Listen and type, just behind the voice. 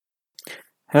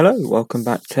Hello, welcome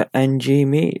back to NG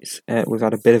Meets. We've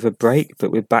had a bit of a break,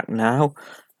 but we're back now,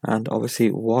 and obviously,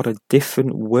 what a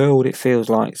different world it feels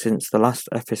like since the last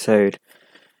episode.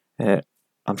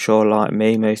 I'm sure, like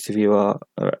me, most of you are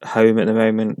at home at the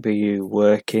moment, be you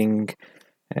working,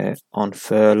 on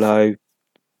furlough,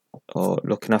 or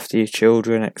looking after your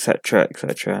children, etc.,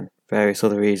 etc., and various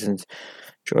other reasons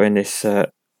during this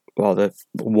rather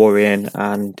worrying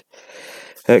and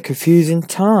confusing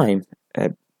time.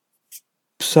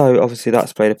 So obviously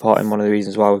that's played a part in one of the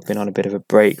reasons why we've been on a bit of a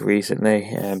break recently.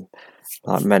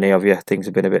 Like many of you, things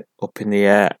have been a bit up in the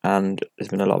air, and there's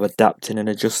been a lot of adapting and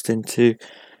adjusting to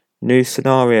new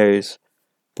scenarios.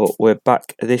 But we're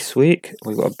back this week.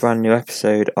 We've got a brand new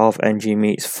episode of NG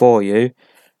Meets for you,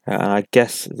 and I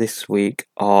guess this week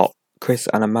are Chris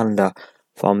and Amanda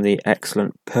from the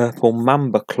excellent Purple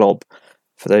Mamba Club.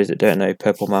 For those that don't know,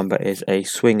 Purple Mamba is a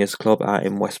swingers club out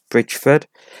in West Bridgford.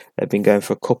 They've been going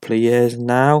for a couple of years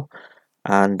now,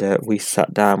 and we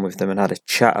sat down with them and had a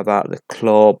chat about the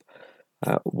club,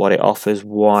 what it offers,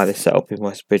 why they set up in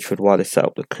West Bridgford, why they set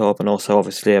up the club, and also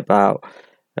obviously about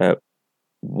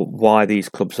why these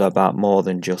clubs are about more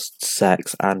than just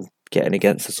sex and getting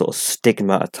against the sort of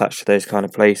stigma attached to those kind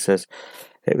of places.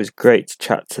 It was great to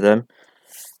chat to them.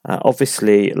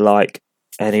 Obviously, like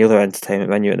any other entertainment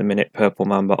venue at the minute, Purple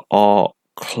Mamba are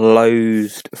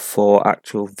closed for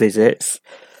actual visits.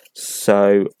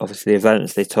 So obviously the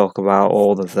events they talk about,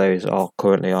 all of those are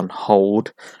currently on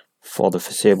hold for the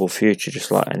foreseeable future, just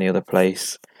like any other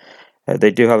place. They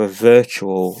do have a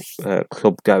virtual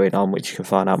club going on, which you can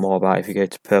find out more about if you go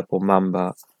to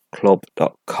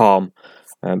purplemambaclub.com.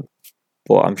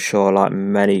 But I'm sure, like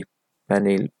many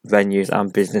venues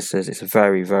and businesses, it's a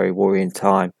very, very worrying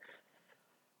time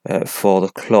for the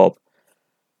club.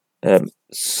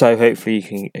 So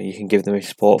hopefully you can give them a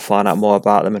support, find out more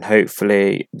about them, and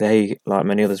hopefully they, like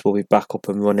many others, will be back up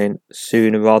and running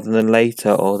sooner rather than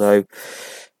later. Although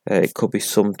it could be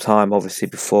some time, obviously,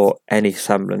 before any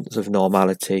semblance of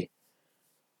normality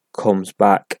comes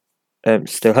back.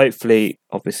 Still, hopefully,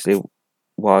 obviously,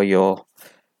 while you're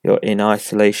in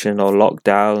isolation or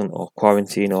lockdown or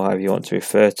quarantine or however you want to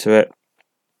refer to it,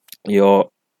 you're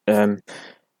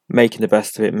making the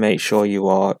best of it. Make sure you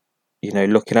are,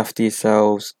 looking after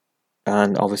yourselves,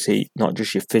 and obviously not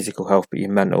just your physical health but your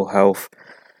mental health.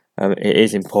 It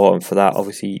is important for that.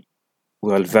 Obviously,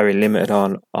 we're very limited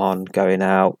on going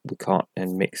out. We can't,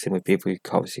 and mixing with people. You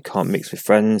obviously can't mix with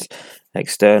friends,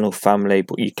 external family,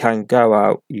 but you can go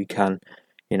out. You can,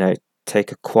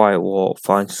 take a quiet walk,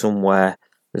 find somewhere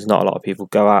there's not a lot of people.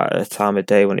 Go out at a time of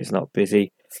day when it's not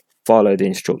busy. Follow the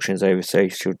instructions over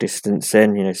social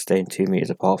distancing. Staying 2 meters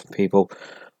apart from people.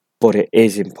 But it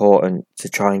is important to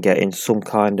try and get in some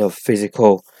kind of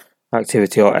physical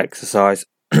activity or exercise.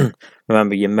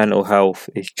 Remember, your mental health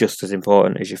is just as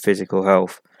important as your physical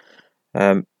health.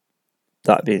 That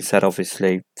being said,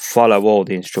 obviously, follow all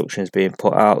the instructions being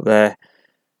put out there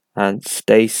and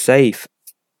stay safe.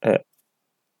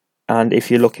 And if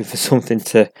you're looking for something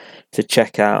to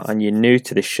check out and you're new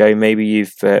to the show, maybe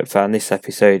you've found this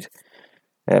episode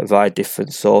via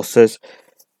different sources.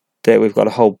 We've got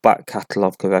a whole back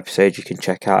catalogue of episodes you can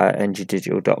check out at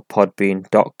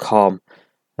ngdigital.podbean.com.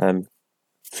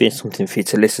 For something for you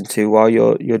to listen to while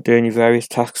you're doing your various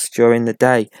tasks during the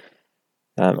day.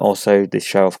 Also, this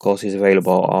show, of course, is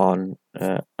available on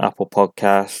Apple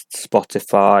Podcasts,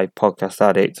 Spotify, Podcast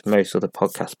Addict, most other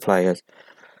podcast players.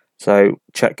 So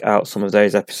check out some of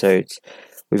those episodes.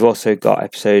 We've also got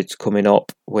episodes coming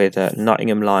up with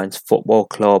Nottingham Lions Football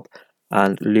Club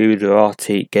and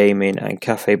Ludarati Gaming and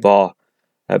Cafe Bar.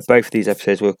 Both of these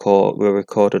episodes were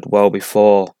recorded well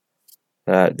before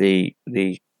the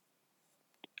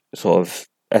sort of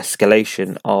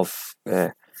escalation of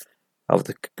the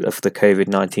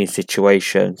COVID-19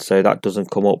 situation. So that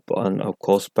doesn't come up, and of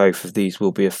course both of these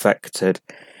will be affected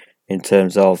in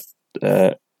terms of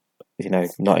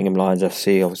Nottingham Lions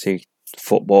FC. Obviously,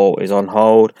 football is on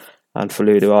hold, and for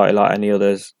Ludarati, like any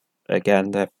others,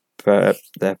 again their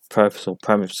purposeful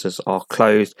premises are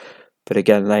closed. But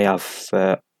again, they have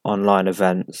online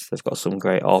events. They've got some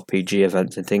great RPG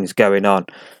events and things going on.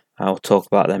 I'll talk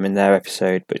about them in their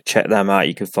episode, but check them out.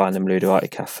 You can find them Ludarati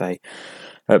Cafe.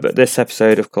 But this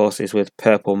episode, of course, is with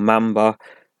Purple Mamba.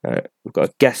 We've got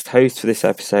a guest host for this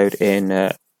episode in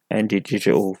NG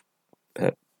Digital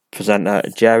presenter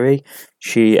Jerry.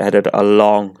 She headed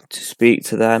along to speak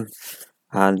to them,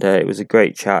 and it was a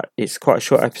great chat. It's quite a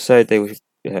short episode. They were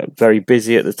very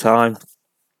busy at the time,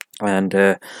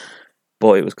 and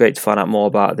but it was great to find out more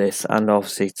about this, and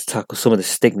obviously to tackle some of the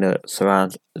stigma that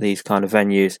surrounds these kind of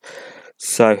venues.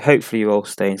 So hopefully you're all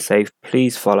staying safe.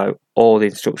 Please follow all the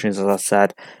instructions, as I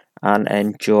said, and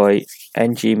enjoy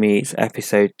NG Meets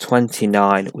episode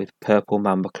 29 with Purple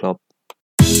Mamba Club.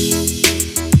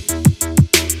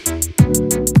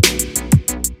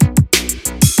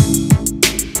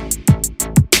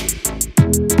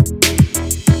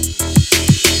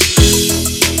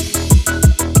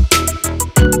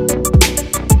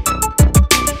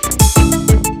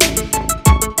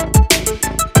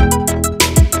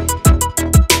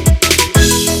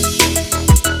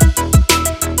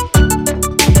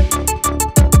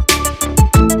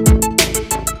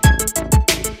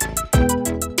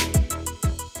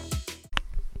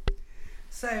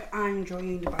 So I'm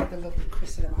joined by the lovely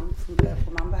Chris Lemon from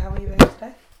Purple Mamba. How are you both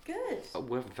today? Good.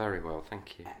 We're very well,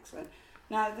 thank you. Excellent.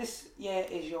 Now this year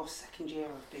is your second year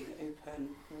of being open.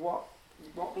 What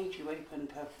made you open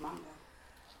Purple Mamba?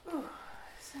 Oh,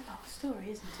 it's a long story,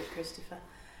 isn't it, Christopher?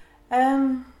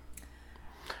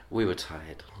 We were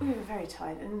tired. We were very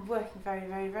tired and working very,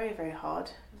 very, very, very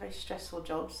hard. Very stressful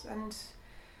jobs. And,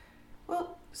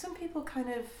 well, some people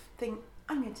kind of think,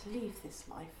 I'm going to leave this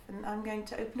life and I'm going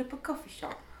to open up a coffee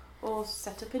shop or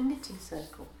set up a knitting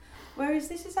circle. Whereas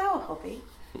this is our hobby.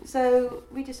 So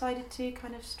we decided to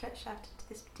kind of stretch out into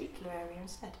this particular area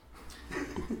instead.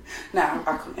 Now,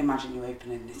 I couldn't imagine you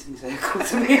opening a knitting circle,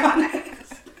 to be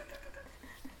honest.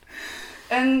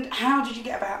 And how did you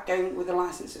get about going with the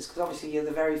licences? Because obviously you're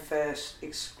the very first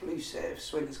exclusive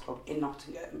swingers club in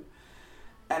Nottingham.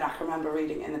 And I can remember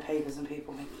reading it in the papers and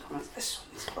people making comments, this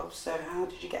swingers club. So how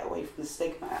did you get away from the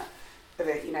stigma of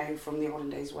it, you know, from the olden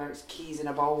days where it's keys in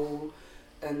a bowl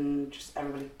and just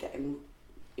everybody getting,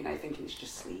 you know, thinking it's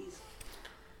just sleaze?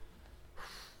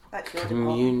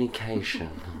 Communication.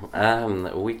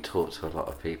 We talked to a lot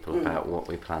of people about what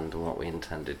we planned and what we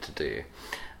intended to do.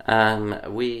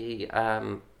 We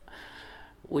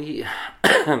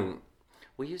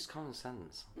used common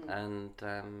sense, and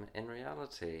in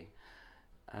reality,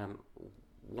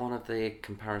 one of the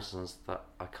comparisons that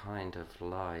I kind of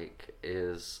like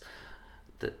is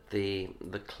that the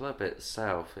club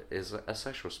itself is a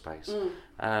social space,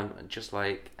 just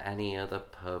like any other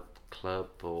pub, club,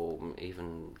 or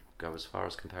even go as far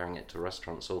as comparing it to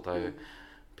restaurants, although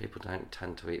people don't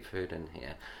tend to eat food in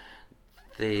here.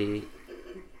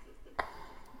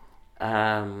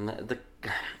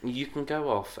 You can go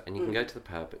off and you can go to the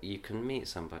pub, you can meet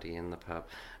somebody in the pub,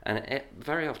 and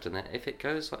very often, if it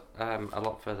goes a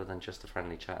lot further than just a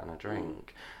friendly chat and a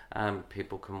drink,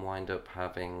 people can wind up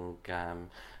having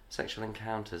sexual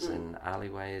encounters in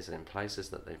alleyways, in places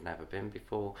that they've never been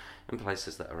before, in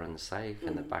places that are unsafe,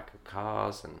 in the back of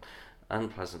cars and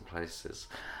unpleasant places.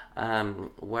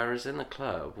 Whereas in the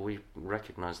club, we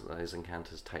recognise that those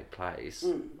encounters take place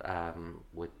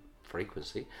with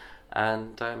frequency,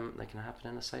 and they can happen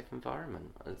in a safe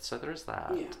environment. So there is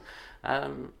that.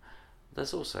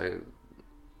 There's also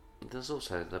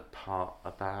the part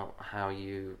about how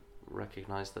you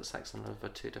recognise that sex and love are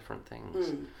two different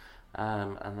things,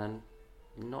 and then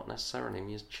not necessarily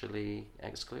mutually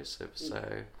exclusive.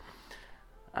 So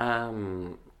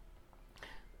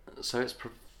it's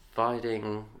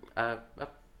providing a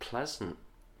pleasant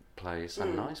place, a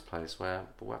nice place where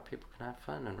people can have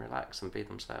fun and relax and be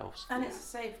themselves. And it's a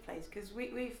safe place, because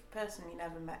we've personally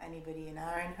never met anybody in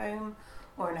our own home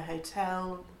or in a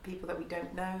hotel, people that we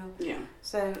don't know. Yeah.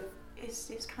 So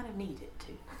it's kind of needed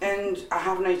too. And I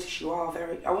have noticed you are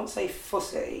very, I won't say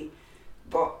fussy,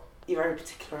 but you're very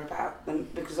particular about them,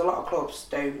 because a lot of clubs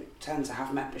don't tend to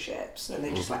have memberships and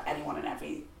they just let anyone and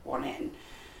everyone in.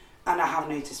 And I have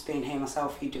noticed, being here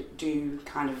myself, you do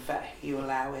kind of vet who you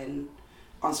allow in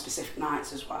on specific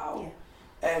nights as well.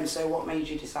 Yeah. So what made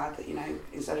you decide that, you know,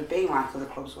 instead of being like other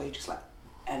clubs where you just let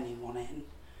anyone in,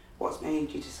 what's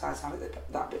made you decide to have it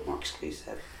that bit more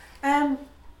exclusive?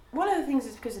 One of the things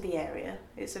is because of the area.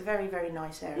 It's a very, very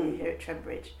nice area here at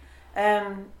Trentbridge.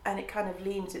 And it kind of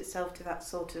leans itself to that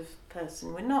sort of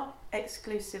person. We're not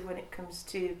exclusive when it comes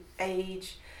to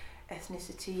age,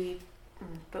 ethnicity,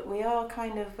 but we are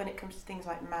kind of when it comes to things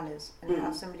like manners and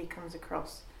how somebody comes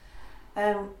across.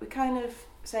 We kind of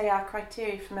say our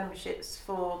criteria for memberships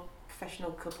for professional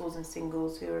couples and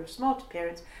singles who are of smart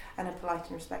appearance and are polite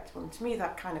and respectable. And to me,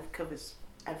 that kind of covers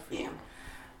everything. Yeah.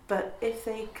 But if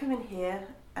they come in here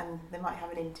and they might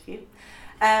have an interview,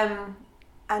 and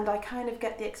I kind of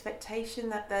get the expectation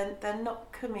that they're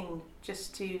not coming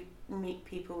just to meet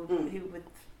people who with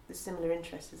the similar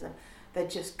interests as them. They're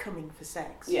just coming for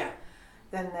sex. Yeah.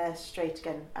 Then they're straight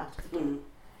again out of the door.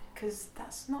 Because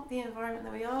that's not the environment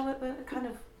that we are. We're kind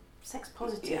of sex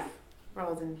positive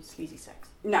rather than sleazy sex.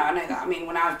 No, I know that. I mean,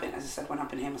 when I've been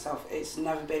here myself, it's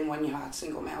never been when you had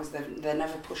single males. They're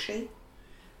never pushy.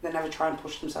 They never try and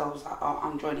push themselves like, oh,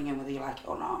 I'm joining in whether you like it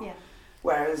or not. Yeah.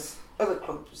 Whereas other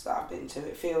clubs that I've been to,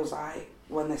 it feels like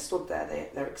when they're stood there,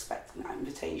 they're expecting that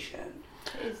invitation.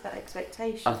 It is that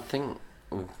expectation. I think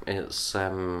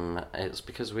it's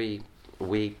because we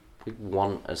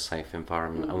want a safe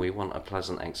environment and we want a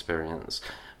pleasant experience.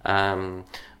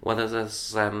 Whether there's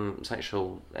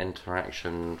sexual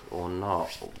interaction or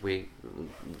not,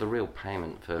 the real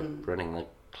payment for running the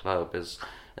club is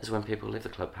when people leave the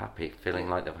club happy, feeling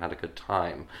like they've had a good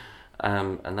time,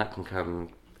 and that can come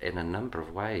in a number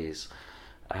of ways,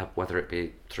 whether it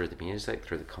be through the music,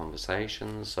 through the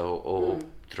conversations, or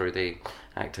through the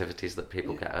activities that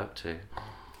people get up to.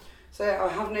 So I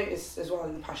have noticed as well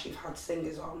in the past you've had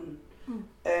singers on.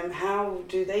 How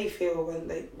do they feel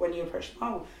when you approach them?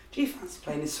 Oh, do you fancy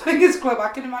playing in swingers club? I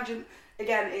can imagine.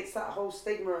 Again, it's that whole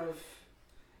stigma of.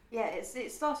 Yeah,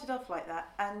 it started off like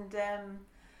that, and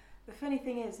the funny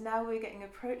thing is now we're getting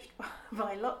approached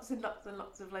by lots and lots and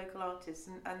lots of local artists,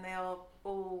 and they are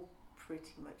all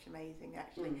pretty much amazing,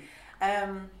 actually.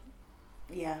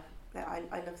 Yeah,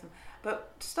 I love them.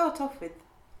 But to start off with,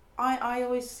 I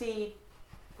always see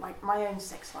like my own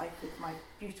sex life with my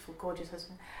beautiful, gorgeous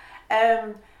husband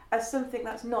as something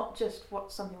that's not just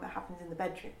something that happens in the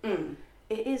bedroom.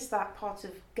 It is that part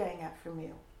of going out for a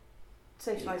meal,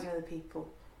 socialising with other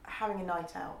people, having a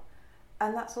night out,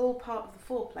 and that's all part of the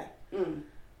foreplay.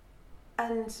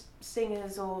 And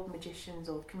singers or magicians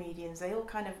or comedians, they all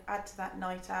kind of add to that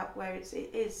night out where it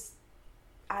is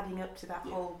adding up to that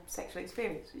whole sexual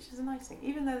experience, which is a nice thing,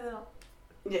 even though they're not.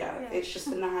 Yeah, it's just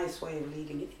a nice way of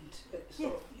leading it into it.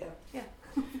 So, yeah.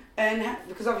 And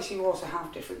because obviously you also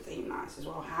have different theme nights as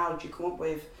well. How do you come up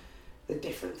with the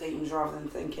different themes rather than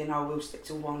thinking, oh, we'll stick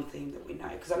to one theme that we know?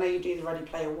 Because I know you do the Ready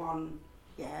Player One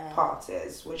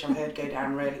parties, which I've heard go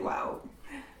down really well.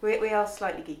 We are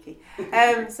slightly geeky.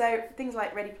 So things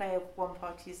like Ready Player One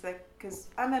parties, because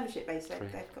our membership based,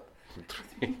 they've got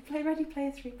Ready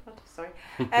Player 3 parties. Sorry,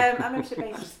 our membership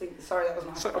based. Sorry, that was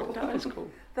my fault. That was cool.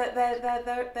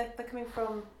 They're coming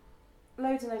from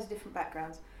loads and loads of different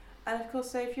backgrounds, and of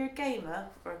course, so if you're a gamer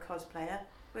or a cosplayer,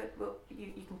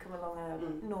 you can come along on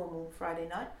a normal Friday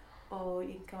night, or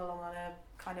you can come along on a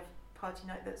kind of party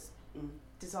night that's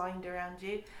designed around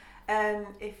you.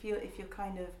 If you're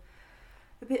kind of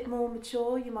a bit more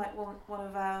mature, you might want one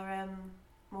of our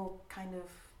more kind of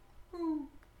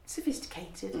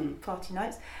sophisticated party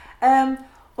nights.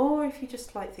 Or if you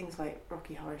just like things like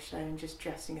Rocky Horror Show and just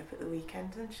dressing up at the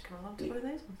weekend, then just come along to one of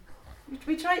those ones.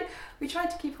 We try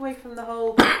to keep away from the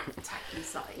whole tacky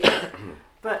side,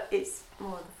 but it's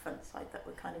more of the fun side that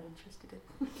we're kind of interested in.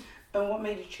 And what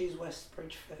made you choose West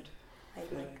Bridgeford? I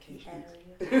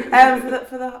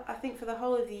think for the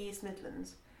whole of the East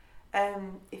Midlands,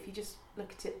 if you just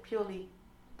look at it purely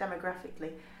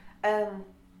demographically,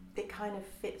 it kind of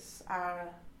fits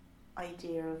our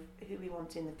idea of who we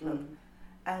want in the club,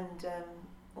 and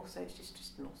also it's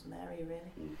just an awesome area,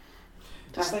 really.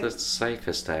 It's the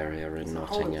safest area in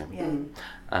Nottingham,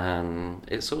 and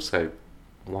it's also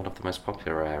one of the most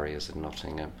popular areas in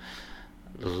Nottingham.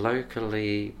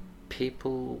 Locally,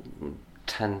 people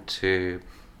tend to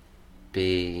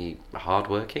be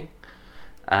hardworking,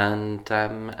 and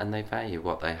they value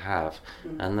what they have,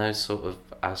 and those sort of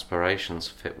aspirations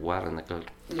fit well in the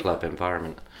club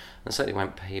environment. And certainly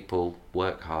when people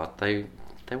work hard, they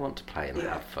want to play and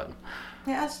have fun.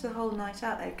 Yeah, it adds to the whole night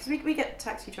out there, because we get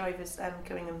taxi drivers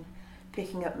coming and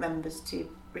picking up members to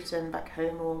return back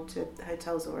home or to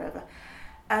hotels or wherever,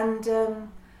 and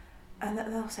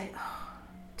they'll say, "Oh,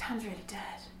 town's really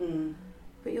dead,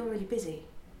 but you're really busy,"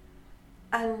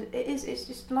 and it's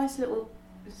just a nice little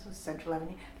Central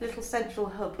Avenue, little central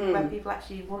hub where people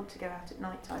actually want to go out at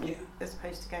night time as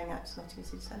opposed to going out to Nottingham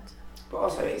City Centre. But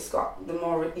also, it's got the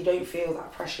more you don't feel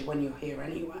that pressure when you're here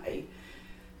anyway.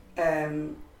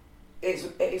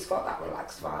 It's got that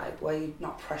relaxed vibe where you're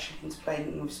not pressured into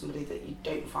playing with somebody that you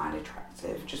don't find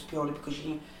attractive just purely because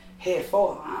you're here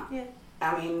for that. Yeah.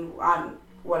 I mean,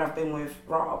 when I've been with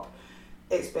Rob,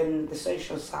 it's been the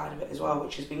social side of it as well,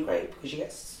 which has been great because you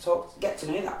get to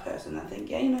know that person and think,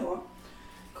 yeah, you know what,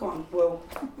 come on, we'll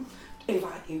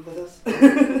invite you with us.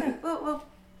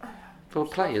 Well,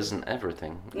 play isn't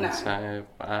everything. No. And so,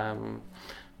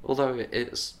 although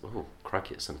it's a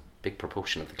big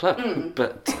proportion of the club,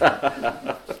 but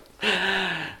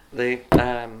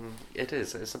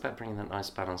it's about bringing that nice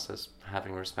balance of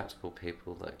having respectable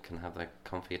people that can have their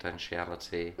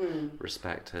confidentiality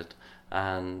respected,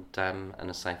 and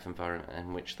a safe environment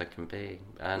in which they can be,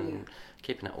 and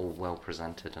keeping it all well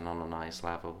presented and on a nice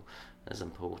level is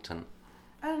important.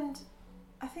 And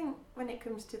I think when it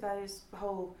comes to those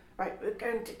whole, right, we're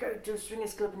going to go to a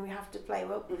swingers club and we have to play,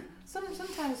 well,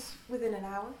 sometimes within an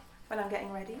hour when I'm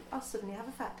getting ready, I'll suddenly have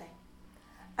a fat day.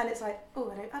 And it's like,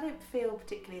 oh, I don't feel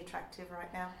particularly attractive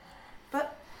right now.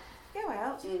 But go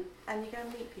out and you go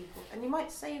and meet people. And you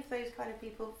might save those kind of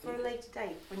people for a later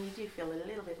date when you do feel a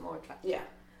little bit more attractive. Yeah.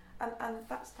 And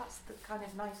that's the kind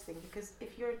of nice thing, because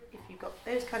if you've got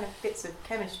those kind of bits of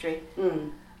chemistry,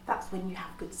 that's when you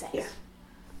have good sex. Yeah.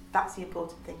 That's the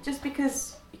important thing. Just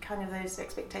because you kind of those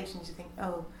expectations, you think,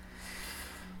 oh,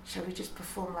 shall we just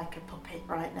perform like a puppet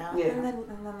right now? Yeah. And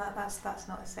then that's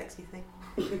not a sexy thing.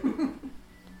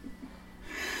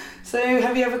 So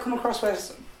have you ever come across where,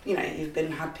 you know,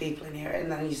 had people in here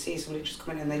and then you see somebody just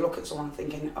come in and they look at someone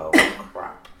thinking, oh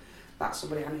crap, that's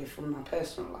somebody I knew from my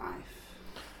personal life?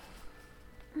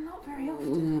 Not very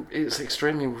often. It's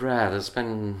extremely rare. There's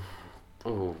been,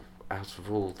 out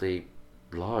of all the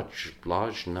large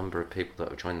number of people that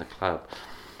have joined the club,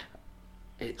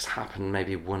 it's happened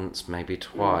maybe once, maybe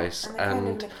twice. And they're kind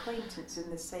of an acquaintance in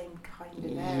the same kind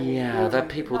of area. Yeah, they're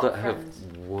people that friends.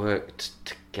 have worked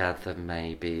together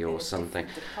maybe or In a something.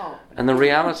 different department. And the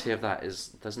reality of that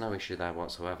is there's no issue there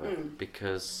whatsoever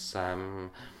because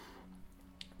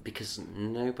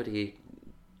nobody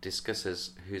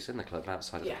discusses who's in the club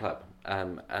outside of the club,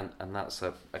 and that's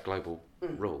a global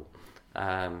rule.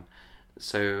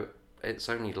 So it's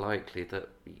only likely that,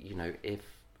 you know, if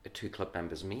two club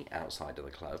members meet outside of the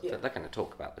club, that they're going to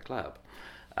talk about the club.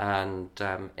 And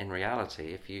in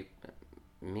reality, if you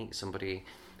meet somebody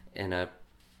in a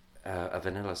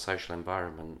vanilla social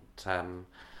environment,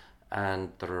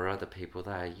 and there are other people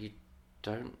there, you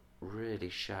don't really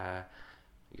share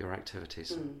your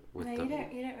activities with them.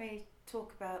 You don't really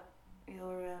talk about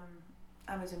your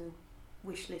Amazon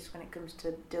wish list when it comes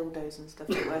to dildos and stuff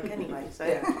at work anyway. So.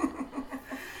 Yeah.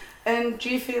 And do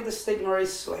you feel the stigma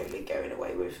is slowly going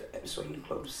away with swinging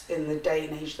clubs in the day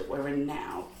and age that we're in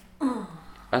now?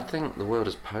 I think the world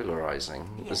is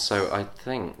polarising, so I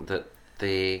think that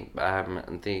the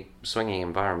swinging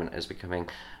environment is becoming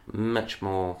much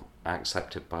more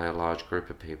accepted by a large group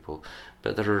of people,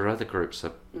 but there are other groups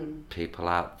of people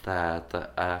out there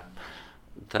that are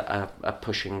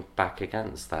pushing back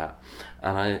against that,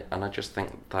 and I just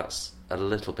think that's a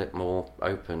little bit more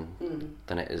open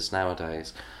than it is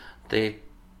nowadays. The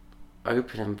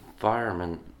open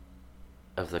environment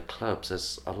of the clubs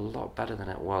is a lot better than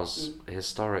it was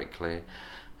historically.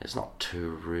 It's not 2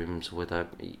 rooms with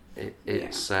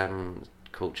it's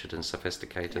cultured and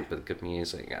sophisticated with good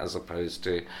music, as opposed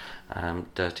to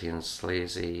dirty and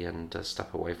sleazy and a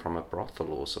step away from a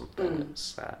brothel or something.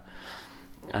 It's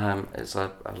a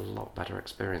lot better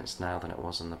experience now than it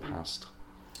was in the past.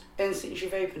 And since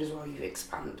you've opened as well, you've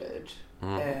expanded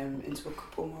into a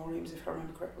couple more rooms, if I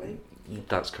remember correctly.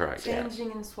 That's correct.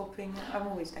 Changing and swapping. I'm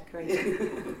always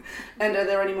decorating. And are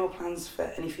there any more plans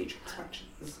for any future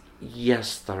expansions?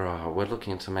 Yes, there are. We're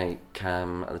looking to make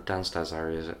the downstairs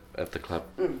areas of the club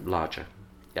larger.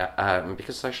 Yeah,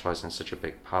 because socialising is such a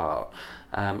big part,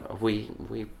 we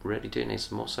really do need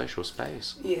some more social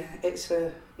space. Yeah, it's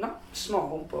not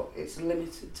small, but it's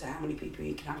limited to how many people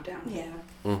you can have down here.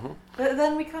 But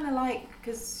then we kind of like,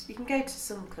 because you can go to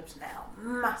some clubs now,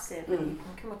 massive, and you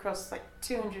can come across like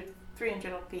 200,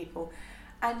 300 odd people,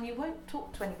 and you won't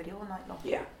talk to anybody all night long.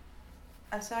 Yeah.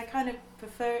 And so I kind of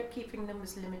prefer keeping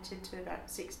numbers limited to about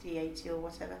 60, 80 or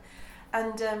whatever.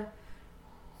 And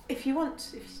if you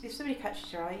want, if somebody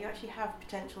catches your eye, you actually have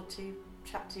potential to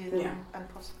chat to them and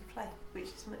possibly play, which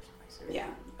is much nicer. Yeah,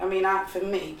 I mean, for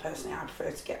me personally, I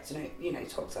prefer to get to know,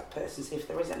 talk to that person, see if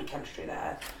there is any chemistry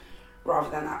there, rather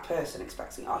than that person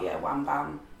expecting, oh yeah, wham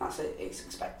bam, that's it, it's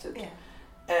expected.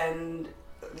 Yeah. And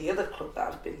the other club that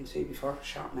I've been to before, I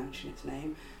shan't mention its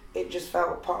name, it just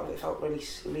felt, part of it felt really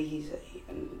sleazy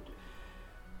and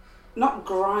not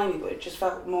grimy, but it just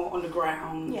felt more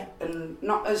underground and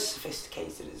not as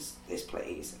sophisticated as this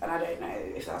place. And I don't know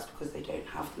if that's because they don't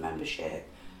have the membership.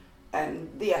 And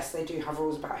yes, they do have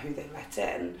rules about who they let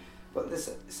in, but at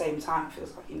the same time, it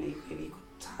feels like maybe you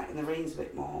could tighten the reins a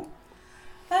bit more.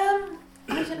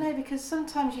 I don't know, because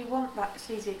sometimes you want that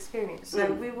sleazy experience.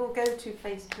 So we will go to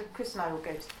places, Chris and I will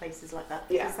go to places like that,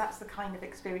 because that's the kind of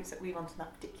experience that we want on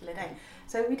that particular day.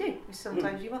 So we do.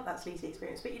 Sometimes you want that sleazy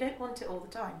experience, but you don't want it all the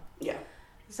time. Yeah.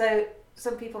 So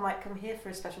some people might come here for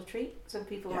a special treat. Some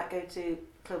people might go to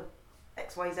Club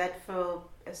XYZ for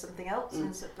something else,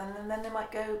 and then they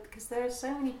might go, because there are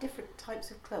so many different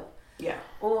types of club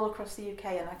all across the UK,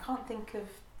 and I can't think of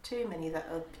too many that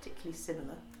are particularly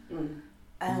similar.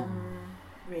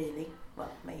 Really,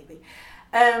 well, maybe.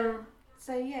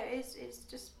 So yeah, it's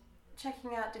just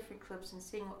checking out different clubs and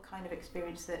seeing what kind of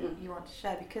experience that you want to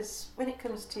share. Because when it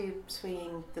comes to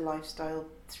swinging the lifestyle,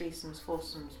 threesomes,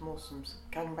 foursomes, moresomes,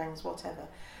 gangbangs, whatever,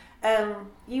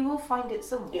 you will find it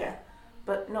somewhere,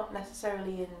 but not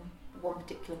necessarily in one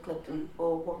particular club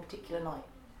or one particular night.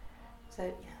 So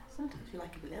yeah, sometimes we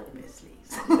like a little bit of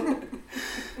sleaze.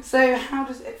 So how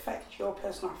does it affect your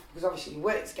personal life? Because obviously you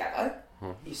work together,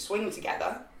 you swing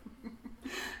together,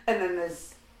 and then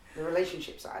there's the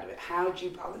relationship side of it. How do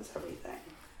you balance everything?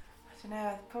 I don't know,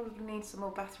 I probably need some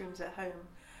more bathrooms at home.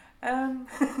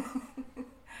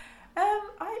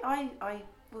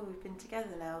 Well, we've been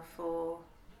together now for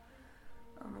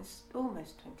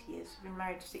almost 20 years. We've been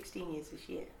married for 16 years this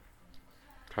year.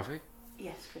 Have we?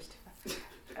 Yes, Christopher.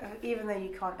 Even though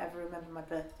you can't ever remember my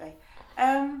birthday.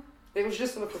 It was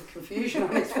just a look of confusion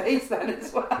on his face then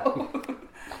as well.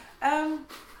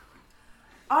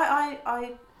 I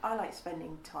like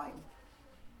spending time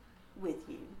with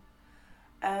you.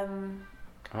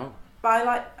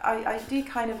 But I do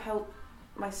kind of help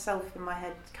myself in my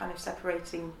head, kind of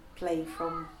separating play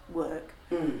from work.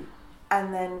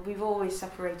 And then we've always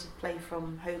separated play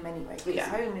from home anyway, because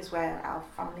home is where our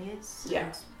family is.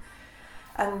 Yeah.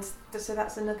 And so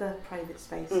that's another private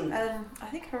space. I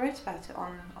think I wrote about it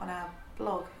on our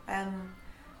blog.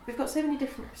 We've got so many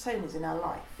different personas in our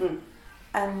life,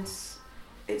 and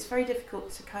it's very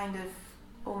difficult to kind of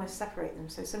almost separate them.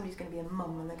 So somebody's going to be a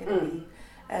mum, and they're going to be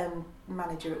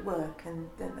manager at work, and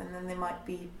then they might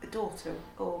be a daughter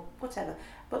or whatever.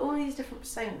 But all these different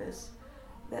personas,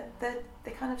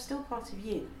 they're kind of still part of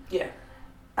you. Yeah.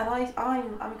 And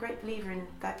I'm a great believer in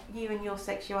that. You and your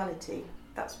sexuality,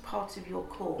 that's part of your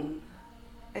core,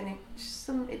 and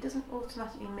it doesn't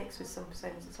automatically mix with some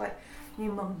personas. It's like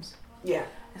new mums. Yeah.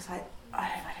 It's like I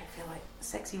don't feel like a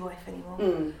sexy wife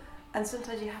anymore, and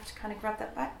sometimes you have to kind of grab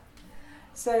that back.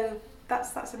 So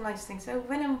that's a nice thing. So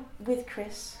when I'm with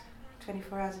Chris,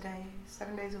 24 hours a day,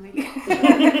 7 days a week,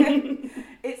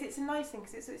 it's a nice thing,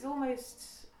 because it's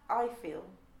almost, I feel,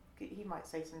 he might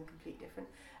say something completely different.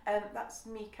 That's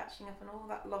me catching up on all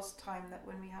that lost time that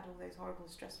when we had all those horrible,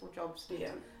 stressful jobs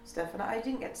and stuff, and I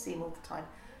didn't get to see him all the time,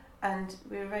 and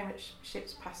we were very much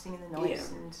ships passing in the night,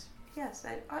 and so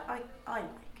I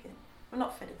like it. I'm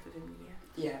not fed up with him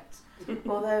yet.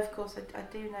 Although of course I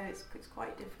do know it's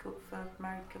quite difficult for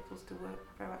married couples to work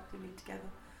proactively together.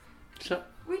 So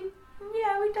we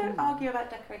don't argue about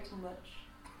decorating much.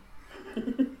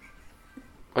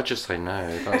 I just say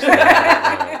no. That's the way it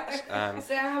works.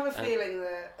 So I have a feeling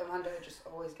that Amanda just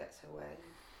always gets her way.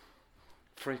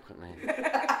 Frequently.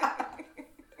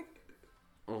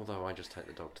 Although I just take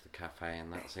the dog to the cafe,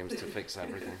 and that seems to fix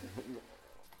everything.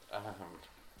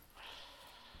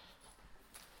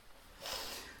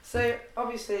 So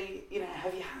obviously,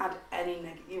 have you had any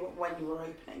when you were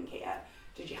opening here?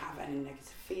 Did you have any negative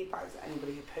feedback? Is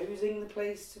anybody opposing the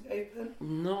place to open?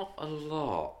 Not a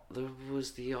lot. There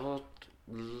was the odd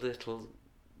little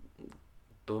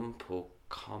bump or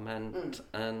comment,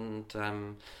 and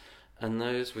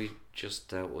those we just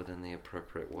dealt with in the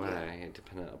appropriate way,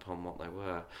 depending upon what they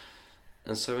were.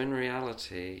 And so, in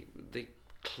reality, the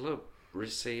club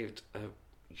received a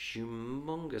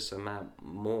humongous amount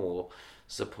more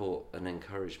support and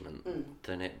encouragement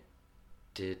than it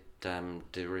did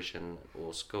derision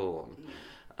or scorn,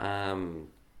 and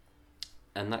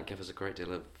that gave us a great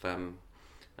deal of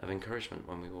encouragement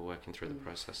when we were working through the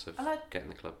process of getting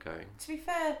the club going. To be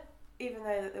fair, even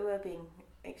though that they were being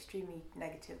extremely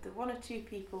negative, the one or two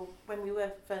people when we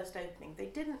were first opening, they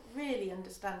didn't really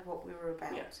understand what we were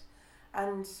about,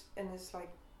 and it's like,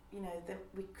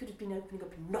 we could have been opening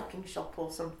up a knocking shop or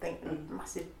something, a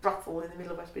massive brothel in the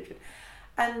middle of West Bridgford,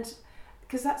 and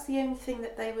because that's the only thing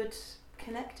that they would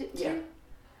connect it to.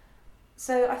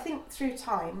 So I think through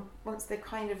time, once they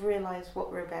kind of realise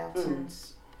what we're about and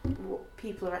what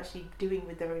people are actually doing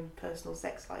with their own personal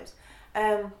sex lives,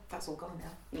 that's all gone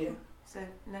now. Yeah. So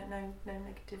no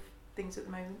negative things at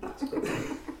the moment. That's good.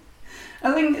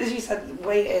 I think, as you said, the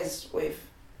way it is with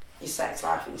your sex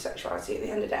life and your sexuality, at the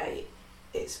end of the day,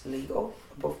 it's legal,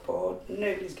 above board.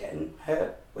 Nobody's getting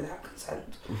hurt without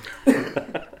consent.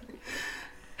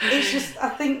 It's just, I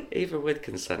think... Even with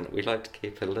consent, we like to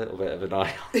keep a little bit of an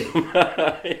eye on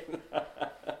them.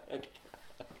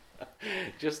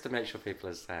 Just to make sure people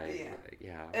are safe.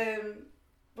 Yeah.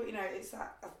 But, it's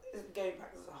that, going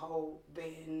back as a whole,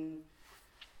 being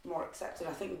more accepted.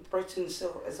 I think Britain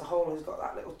still, as a whole, has got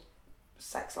that little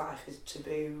sex life is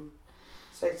taboo,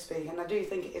 so to speak. And I do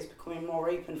think it is becoming more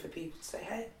open for people to say,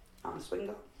 hey, I'm a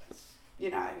swinger.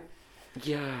 Yeah,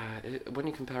 when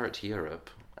you compare it to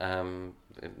Europe, the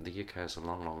UK is a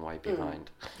long, long way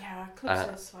behind. Yeah, our clubs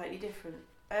are slightly different.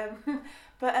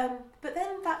 But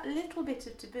then that little bit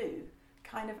of taboo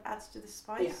kind of adds to the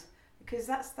spice, because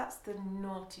that's the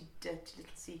naughty, dirty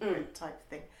little secret type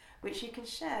thing, which you can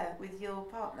share with your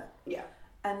partner. Yeah.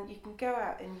 and you can go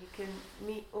out and you can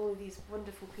meet all of these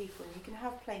wonderful people, and you can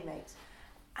have playmates,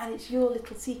 and it's your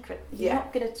little secret. You're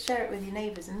not going to share it with your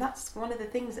neighbours, and that's one of the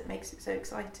things that makes it so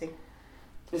exciting.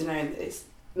 There's no, it's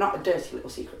not a dirty little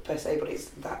secret per se, but it's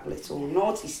that little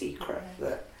naughty secret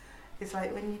that. It's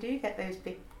like when you do get those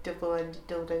big double-ended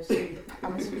dildos through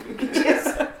Amazon packages.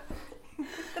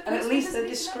 And at least they're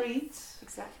discreet.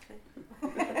 Exactly.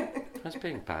 It's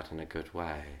being bad in a good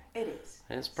way. It is.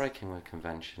 It's breaking with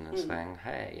convention and saying,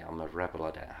 hey, I'm a rebel,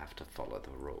 I don't have to follow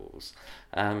the rules.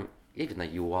 Even though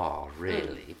you are,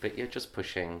 really, but you're just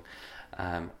pushing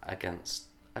against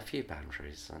a few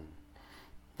boundaries, and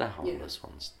they're harmless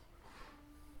ones.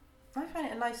 I find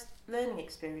it a nice learning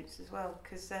experience as well,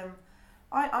 because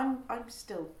I'm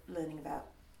still learning about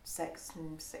sex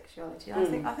and sexuality. I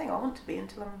think I want to be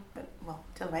until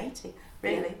I'm 80,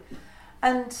 really.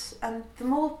 And the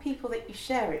more people that you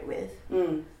share it with,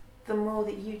 the more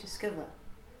that you discover,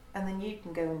 and then you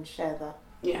can go and share that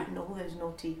and all those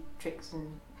naughty tricks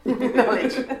and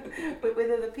knowledge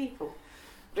with other people.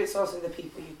 But it's also the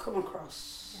people you come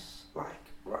across,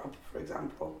 like Rob, for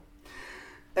example.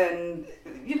 And,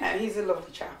 you know, he's a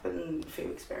lovely chap and a few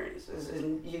experiences,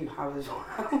 and you have as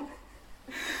well.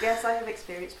 Yes, I have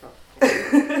experienced Rob.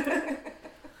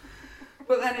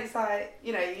 But then it's like,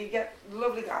 you know, you get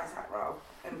lovely guys like Rob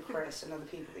and Chris and other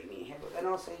people that you meet here, but then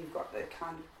also you've got the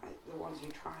kind of, like, the ones who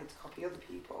try to copy other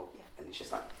people, and it's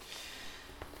just like,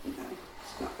 you know,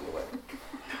 it's not going to work.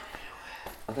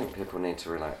 I think people need to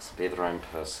relax, be their own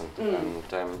person, and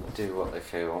do what they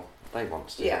feel they want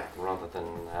to do, rather than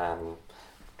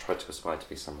try to aspire to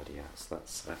be somebody else.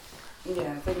 That's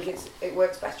Yeah, I think it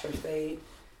works better if they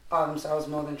are themselves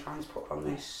more than trying to put on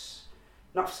this,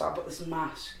 not facade, but this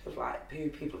mask of like who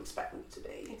people expect them to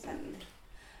be. Exactly.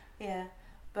 Yeah,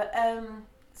 but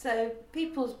so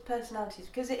people's personalities,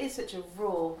 because it is such a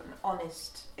raw and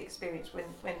honest experience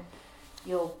when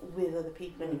you're with other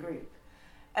people in a group.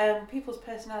 People's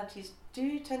personalities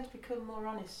do tend to become more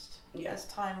honest as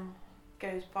time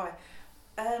goes by.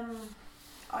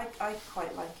 I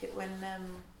quite like it when,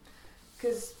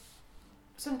 because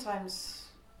sometimes,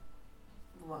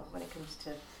 well, when it comes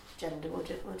to gender, we'll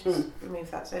just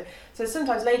remove that. So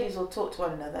sometimes ladies will talk to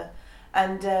one another,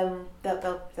 and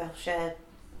they'll share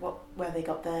where they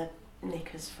got their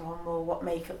knickers from, or what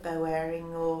makeup they're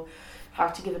wearing, or how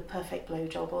to give a perfect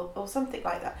blowjob, or something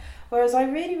like that. Whereas I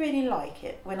really, really like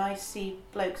it when I see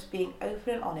blokes being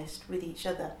open and honest with each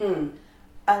other.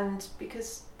 And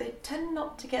because they tend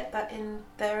not to get that in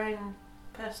their own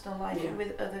personal life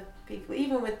with other people,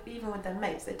 even with their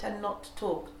mates, they tend not to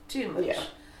talk too much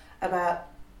about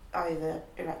either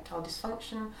erectile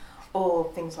dysfunction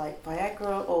or things like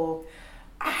Viagra or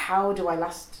how do I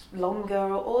last longer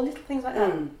or little things like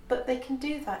that. But they can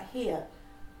do that here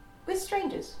with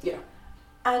strangers. Yeah.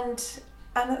 And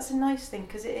that's a nice thing,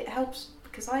 because it helps.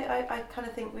 Because I kind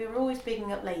of think we were always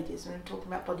bigging up ladies and we were talking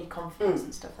about body confidence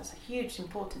and stuff. That's a huge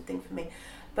important thing for me.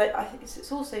 But I think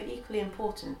it's also equally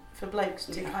important for blokes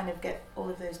to kind of get all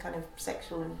of those kind of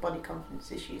sexual and body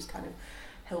confidence issues kind of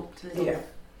helped a little bit.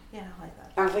 Yeah, I like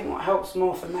that. And I think what helps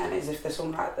more for men is if there's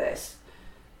someone like this,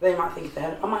 they might think in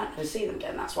their head, I might never see them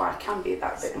again. That's why I can be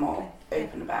that bit more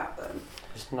open about them.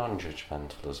 It's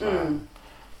non-judgmental as well.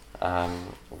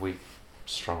 We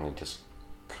strongly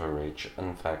discourage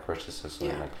unfair criticism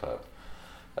in the club.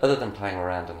 Other than playing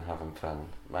around and having fun,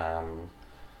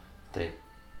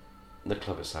 the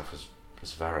club itself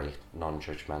is very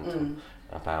non-judgmental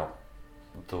about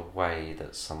the way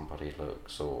that somebody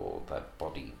looks, or their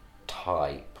body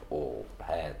type, or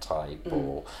hair type,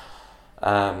 or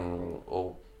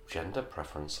gender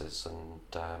preferences,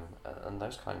 and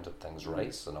those kinds of things,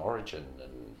 race and origin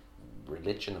and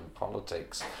religion and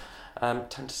politics,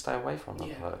 tend to stay away from the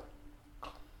club.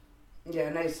 Yeah,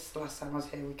 I noticed the last time I was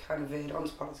here we kind of veered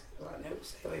onto politics. I was like, no,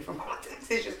 stay away from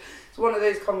politics. It's one of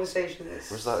those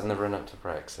conversations. Was that in the run-up to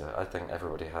Brexit? I think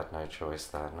everybody had no choice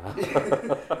then.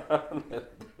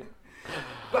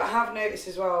 But I have noticed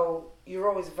as well, you're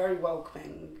always very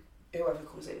welcoming whoever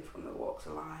comes in from the walks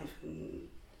of life, and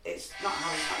it's not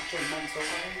having that judgmental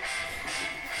way.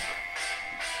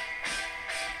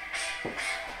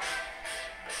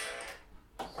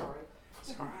 Sorry.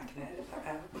 It's alright, I can edit that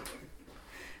out.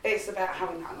 It's about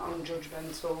having that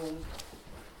non-judgmental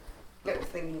little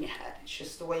thing in your head. It's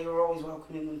just the way you're always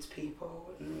welcoming them to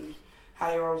people, and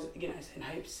how you're always, saying,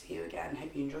 hope to see you again,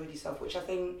 hope you enjoyed yourself, which I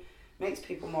think makes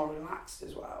people more relaxed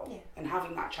as well. Yeah. And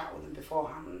having that chat with them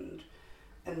beforehand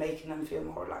and making them feel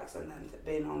more relaxed, and then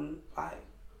being on, like,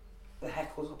 the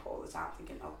heckles up all the time,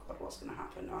 thinking, oh God, what's going to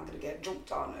happen? I'm going to get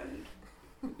jumped on.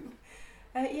 And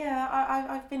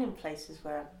I've been in places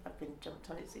where I've been jumped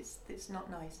on. It's not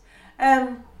nice.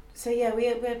 So yeah,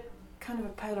 we're kind of a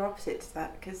polar opposite to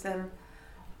that, because I'm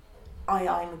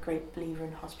a great believer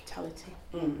in hospitality,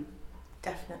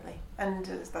 definitely, and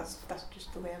that's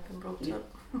just the way I've been brought up.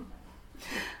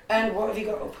 And what have you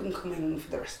got up and coming for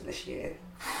the rest of this year?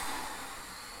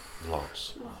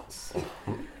 Lots.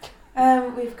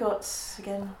 We've got,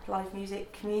 again, live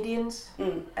music, comedians.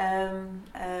 We've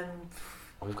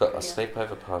got a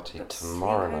sleepover party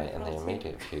tomorrow night in the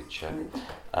immediate future.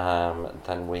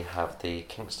 Then we have the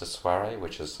Kingston Soiree,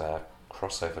 which is a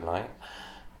crossover night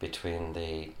between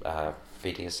the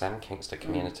VDSM Kingston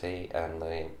community and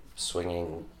the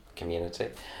swinging community,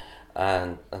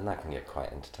 and that can get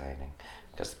quite entertaining,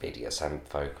 because the BDSM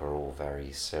folk are all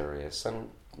very serious, and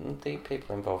the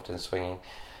people involved in swinging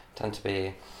tend to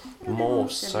be more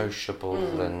sociable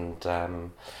and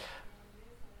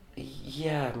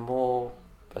more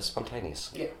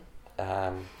spontaneous. Yeah.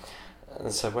 And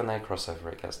so when they cross over,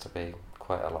 it gets to be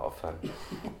quite a lot of fun.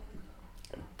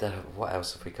 What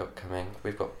else have we got coming?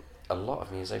 We've got a lot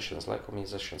of musicians, local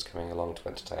musicians, coming along to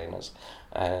entertain us,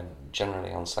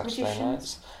 generally on Saturday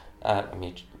nights.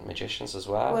 Magicians as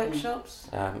well. Workshops.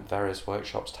 Various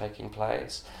workshops taking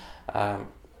place,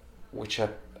 which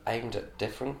are aimed at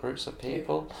different groups of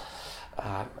people.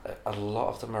 A lot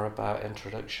of them are about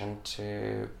introduction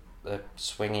to the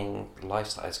swinging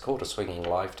lifestyle. It's called a swinging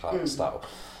lifestyle.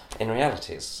 In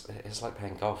reality, it's like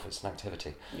playing golf. It's an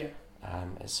activity. Yeah.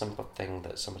 It's something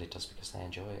that somebody does because they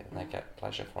enjoy it and they get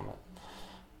pleasure from it.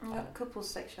 We've got couples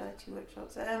sexuality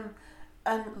workshops, and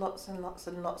lots and lots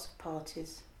and lots of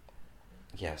parties.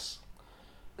 Yes.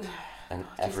 And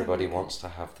everybody wants to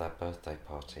have their birthday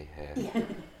party here. Yeah.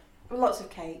 Lots of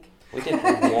cake. We did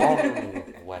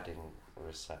one wedding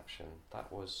reception.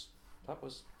 That was a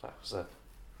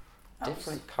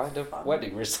different kind of fun.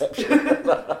 Wedding reception.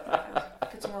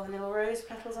 Putting all the little rose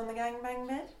petals on the gangbang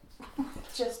bed.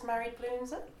 Just married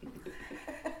balloons up.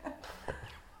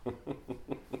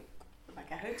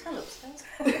 Like a hotel upstairs.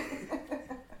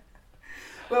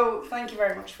 Well, thank you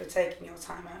very much for taking your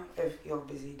time out of your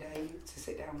busy day to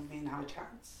sit down with me and have a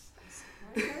chat.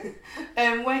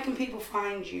 Where can people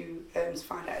find you to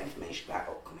find out information about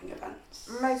upcoming events?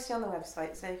 Mostly on the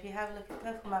website, so if you have a look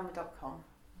at purplemama.com,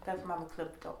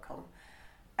 purplemamaclub.com,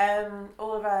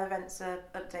 all of our events are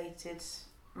updated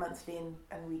monthly and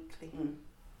weekly,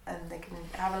 and they can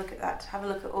have a look at that, have a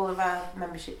look at all of our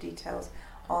membership details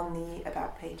on the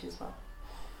About page as well.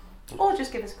 Or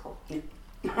just give us a call. Yeah.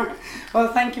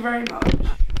 Well, thank you very much.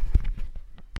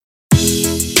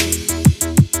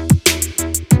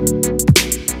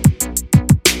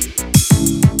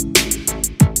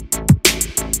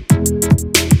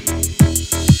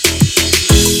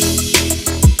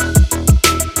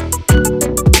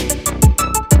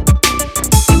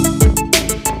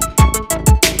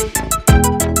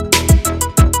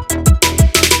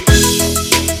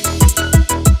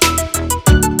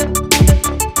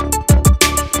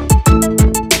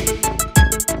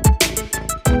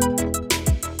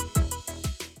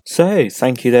 So,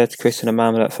 thank you there to Chris and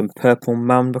Amanda from Purple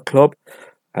Mamba Club.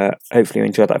 Hopefully you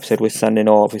enjoyed that episode. We're sending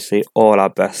obviously all our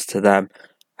best to them.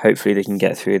 Hopefully they can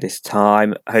get through this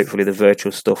time. Hopefully the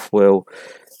virtual stuff will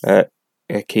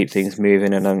keep things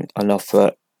moving and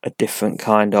offer a different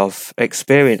kind of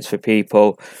experience for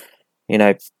people. You know,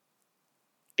 it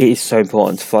is so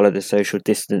important to follow the social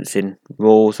distancing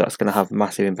rules. That's going to have a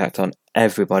massive impact on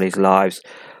everybody's lives,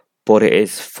 but it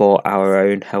is for our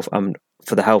own health and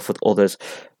for the health of others.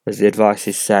 As the advice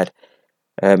is said,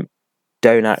 don't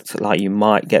act like you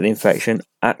might get the infection.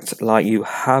 Act like you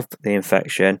have the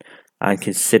infection, and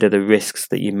consider the risks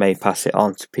that you may pass it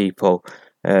on to people.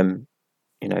 You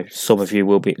know, some of you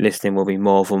will be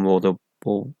more vulnerable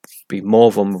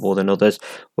than others.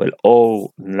 We'll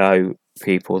all know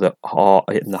people that are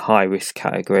in the high risk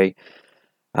category,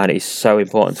 and it's so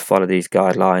important to follow these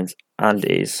guidelines. And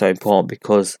it is so important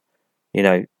because, you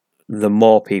know, the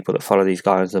more people that follow these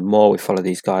guidelines, the more we follow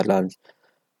these guidelines,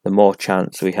 the more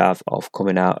chance we have of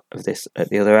coming out of this at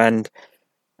the other end.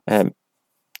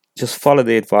 Just follow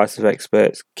the advice of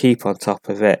experts, keep on top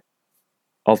of it.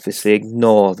 Obviously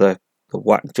ignore the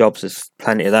whack jobs. There's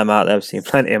plenty of them out there. I've seen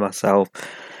plenty of myself.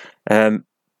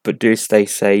 But do stay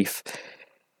safe,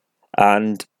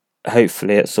 and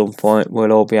hopefully at some point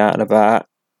we'll all be out and about,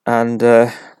 and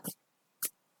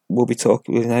we'll be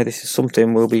talking. You know, this is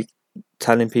something we'll be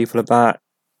telling people about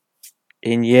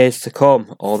in years to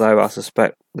come, although I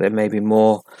suspect there may be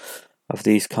more of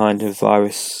these kind of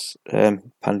virus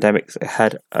pandemics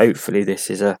ahead. Hopefully this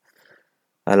is a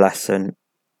lesson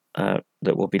that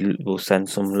will send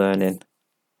some learning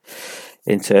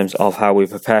in terms of how we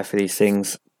prepare for these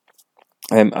things.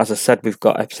 As I said, we've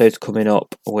got episodes coming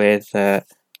up with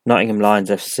Nottingham Lions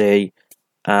FC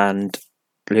and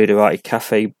Luderati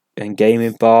Cafe and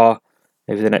Gaming Bar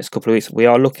over the next couple of weeks. We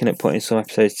are looking at putting some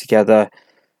episodes together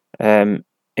in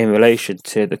relation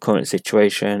to the current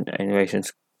situation, in relation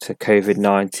to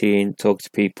COVID-19, talk to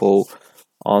people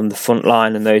on the front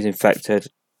line and those infected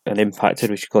and impacted,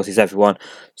 which of course is everyone.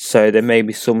 So there may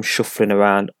be some shuffling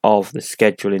around of the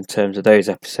schedule in terms of those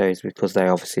episodes, because they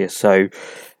obviously are so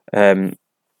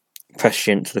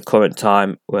prescient to the current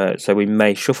time, so we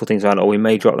may shuffle things around, or we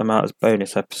may drop them out as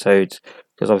bonus episodes,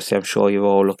 because obviously I'm sure you're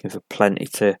all looking for plenty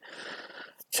to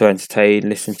entertain,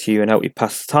 listen to you and help you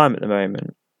pass the time at the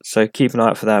moment. So keep an eye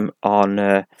out for them on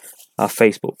our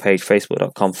Facebook page,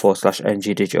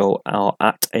 facebook.com/ngdigital, or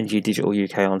at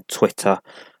ngdigitaluk on Twitter.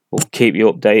 We'll keep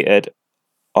you updated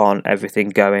on everything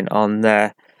going on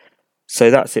there.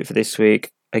 So that's it for this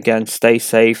week. Again, stay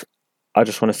safe. I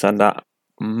just want to send out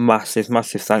massive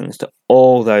thanks to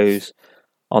all those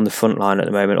on the front line at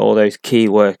the moment, all those key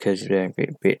workers,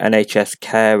 be NHS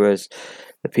carers,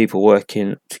 the people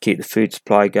working to keep the food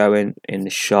supply going in the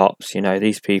shops.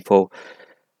 These people,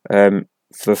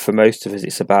 for most of us,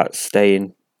 it's about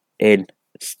staying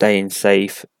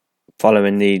safe,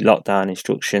 following the lockdown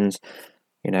instructions.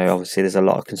 Obviously there's a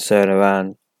lot of concern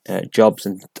around jobs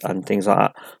and things like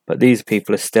that, but these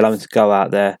people are still having to go out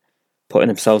there, putting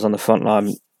themselves on the front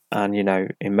line, and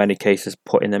in many cases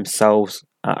putting themselves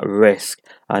at risk,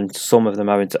 and some of them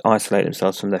having to isolate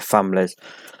themselves from their families.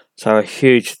 So a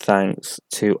huge thanks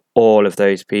to all of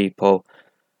those people,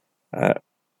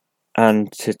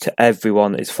 and to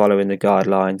everyone that is following the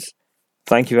guidelines.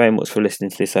 Thank you very much for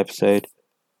listening to this episode.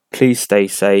 Please stay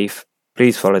safe,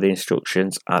 please follow the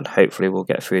instructions, and hopefully we'll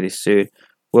get through this soon.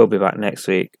 We'll be back next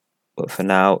week, but for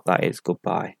now, that is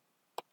goodbye.